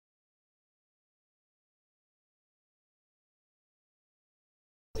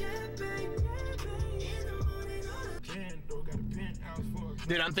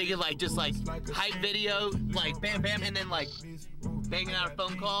Dude, I'm thinking like just like hype video, like bam bam, and then like banging out a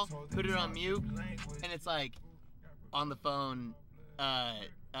phone call, put it on mute, and it's like on the phone,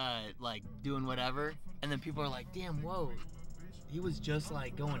 like doing whatever, and then people are like, damn, whoa, he was just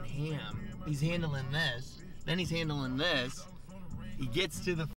like going ham. He's handling this, then he's handling this. He gets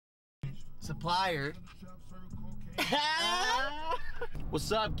to the supplier.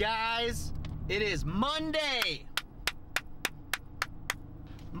 What's up, guys? It is Monday.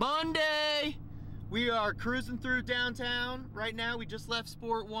 We are cruising through downtown right now. We just left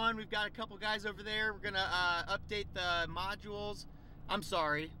Sport One. We've got a couple guys over there. We're gonna update the modules. I'm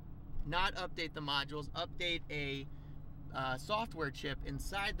sorry, not update the modules. Update a software chip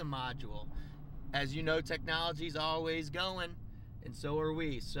inside the module. As you know, technology's always going, and so are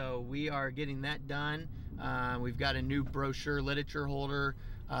we. So we are getting that done. We've got a new brochure literature holder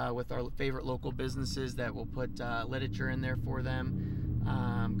with our favorite local businesses that will put literature in there for them.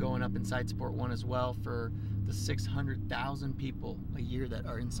 Going up inside Sport One as well for the 600,000 people a year that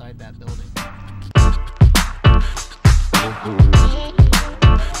are inside that building.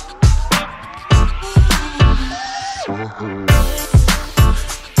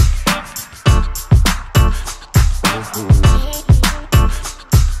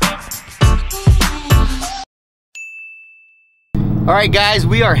 All right, guys,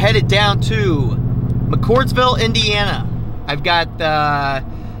 we are headed down to McCordsville, Indiana. I've got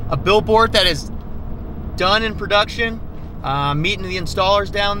a billboard that is done in production. Meeting the installers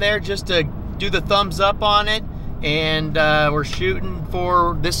down there just to do the thumbs up on it, and we're shooting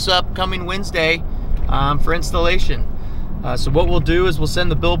for this upcoming Wednesday for installation. So what we'll do is we'll send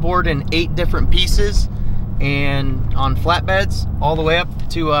the billboard in 8 different pieces and on flatbeds all the way up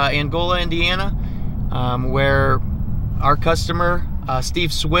to Angola, Indiana, where our customer,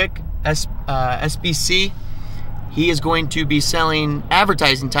 Steve Swick, SBC, he is going to be selling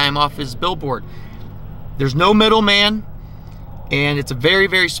advertising time off his billboard. There's no middleman, and it's a very,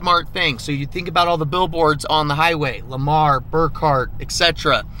 very smart thing. So you think about all the billboards on the highway, Lamar, Burkhart,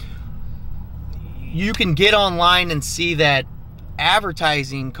 etc. You can get online and see that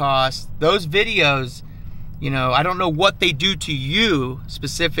advertising costs, those videos, you know, I don't know what they do to you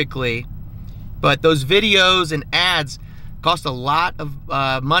specifically, but those videos and ads cost a lot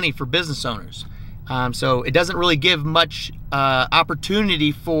of money for business owners. So it doesn't really give much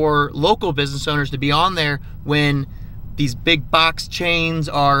opportunity for local business owners to be on there when these big box chains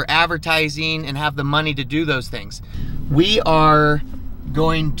are advertising and have the money to do those things. We are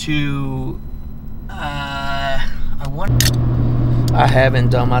going to, I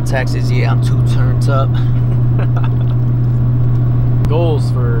haven't done my taxes yet. I'm too turned up.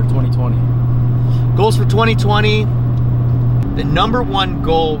 Goals for 2020. Goals for 2020. The #1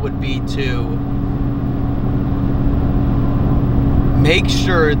 goal would be to make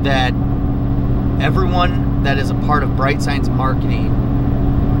sure that everyone that is a part of Bright Signs marketing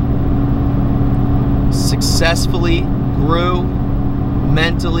successfully grew,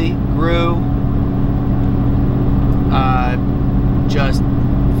 mentally grew, just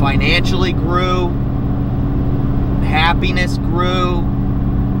financially grew, happiness grew,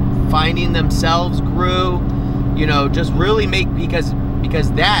 finding themselves grew, you know, just really make, because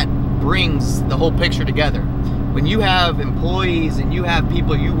that brings the whole picture together. When you have employees and you have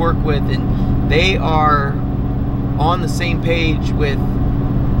people you work with and they are on the same page with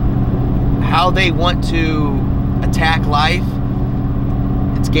how they want to attack life,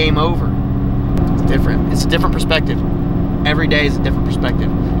 it's game over. It's different. It's a different perspective. Every day is a different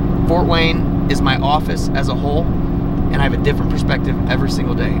perspective. Fort Wayne is my office as a whole, and I have a different perspective every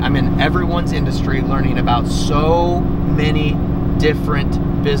single day. I'm in everyone's industry learning about so many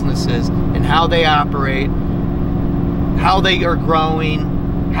different businesses and how they operate, how they are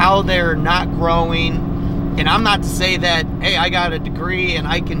growing, how they're not growing. And I'm not to say that, hey, I got a degree and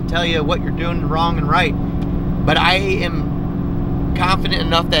I can tell you what you're doing wrong and right. But I am confident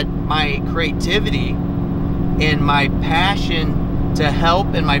enough that my creativity and my passion to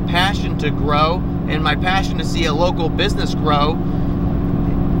help and my passion to grow and my passion to see a local business grow,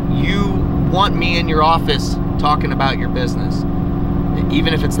 you want me in your office talking about your business,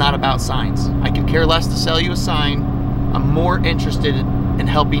 even if it's not about signs. I could care less to sell you a sign. I'm more interested in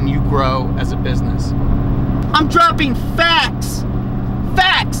helping you grow as a business. I'm dropping facts!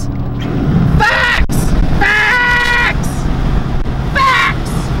 Facts! Facts! Facts!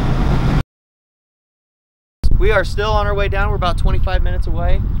 Facts! We are still on our way down. We're about 25 minutes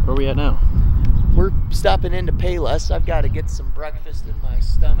away. Where are we at now? We're stopping in to pay less. I've got to get some breakfast in my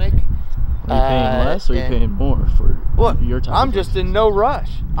stomach. Are you paying less or are you paying more for Well, Your type I'm of just in no rush.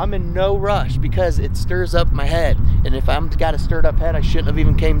 I'm in no rush because it stirs up my head. And if I'm got a stirred up head, I shouldn't have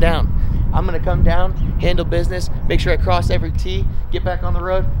even came down. I'm gonna come down, handle business, make sure I cross every T, get back on the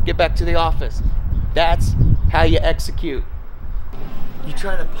road, get back to the office. That's how you execute. You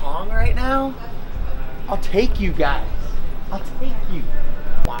trying to pong right now? I'll take you guys. I'll take you.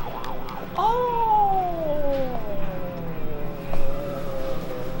 Wow, wow, wow. Oh!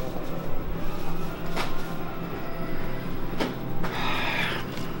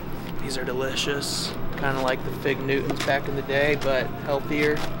 These are delicious. Kind of like the Fig Newtons back in the day, but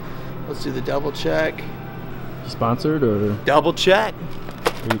healthier. Let's do the double check. You sponsored or? Double check.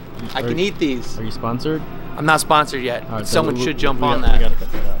 I Are can eat these. Are you sponsored? I'm not sponsored yet. All right, Someone so should jump on We that. gotta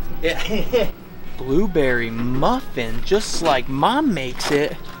cut that out. Yeah. Blueberry muffin, just like Mom makes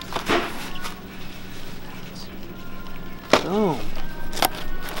it. Boom.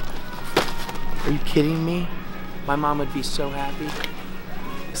 Are you kidding me? My mom would be so happy.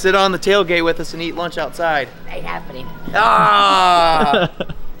 Sit on the tailgate with us and eat lunch outside. Ain't happening. Ah!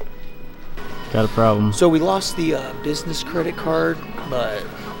 Got a problem. So we lost the business credit card, but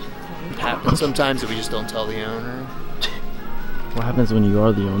it happens sometimes that we just don't tell the owner. What happens when you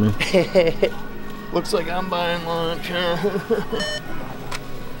are the owner? Looks like I'm buying lunch.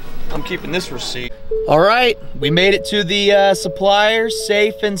 I'm keeping this receipt. All right, we made it to the supplier,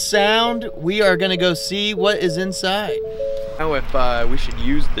 safe and sound. We are gonna go see what is inside. I don't know if we should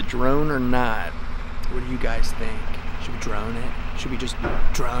use the drone or not. What do you guys think? Should we drone it? Should we just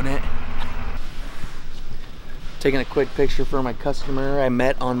drone it? Taking a quick picture for my customer I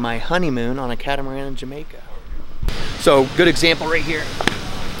met on my honeymoon on a catamaran in Jamaica. So, good example right here.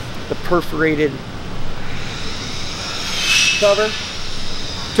 The perforated cover.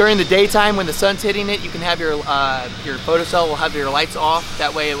 During the daytime when the sun's hitting it, you can have your photocell will have your lights off.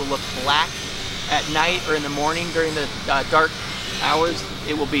 That way it will look black. At night or in the morning during the dark hours,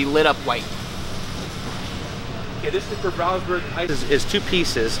 it will be lit up white. Okay, this is for Brownsburg. Is two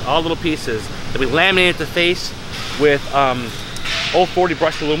pieces, all little pieces, that we laminated the face with 040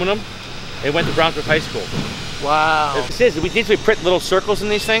 brushed aluminum. It went to Brownsburg High School. Wow. These we print little circles in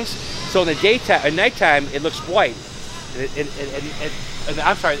these things, so in the daytime, at nighttime, it looks white.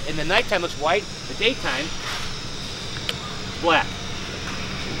 I'm sorry, in the nighttime it looks white, the daytime, black.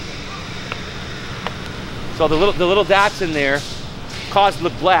 So the little dots in there cause it to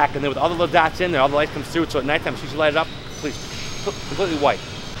look black, and then with all the little dots in there, all the light comes through. So at nighttime, as soon as you light it up, completely white.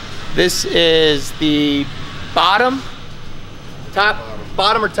 This is the bottom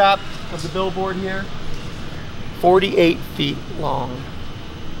or top of the billboard here. 48 feet long.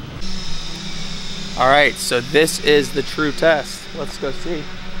 All right, so this is the true test. Let's go see.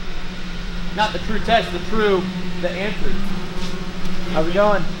 Not the true test, the answer. How's it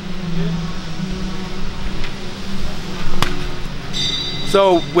going?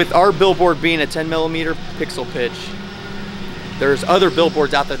 So with our billboard being a 10mm pixel pitch, there's other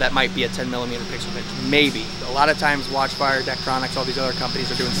billboards out there that might be a 10mm pixel pitch, maybe. A lot of times Watchfire, Dectronics, all these other companies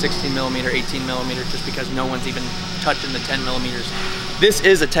are doing 16mm, 18mm just because no one's even touching the 10mm. This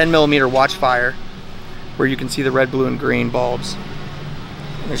is a 10mm Watchfire where you can see the red, blue, and green bulbs.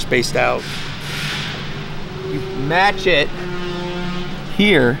 And they're spaced out. You match it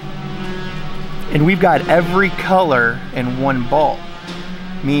here, and we've got every color in one bulb.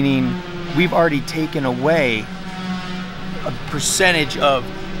 Meaning we've already taken away a percentage of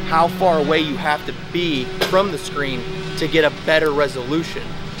how far away you have to be from the screen to get a better resolution.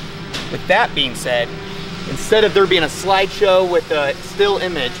 With that being said, instead of there being a slideshow with a still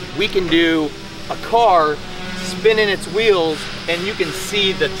image, we can do a car spinning its wheels and you can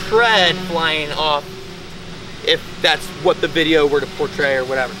see the tread flying off if that's what the video were to portray or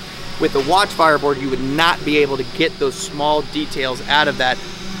whatever. With the Watchfire board, you would not be able to get those small details out of that,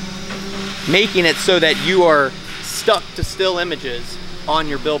 making it so that you are stuck to still images on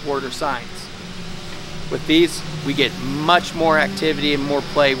your billboard or signs. With these, we get much more activity and more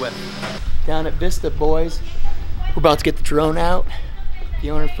play with. Down at Vista, boys, we're about to get the drone out. The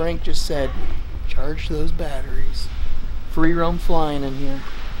owner, Frank, just said, charge those batteries. Free roam flying in here.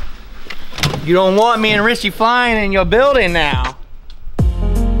 You don't want me and Richie flying in your building now.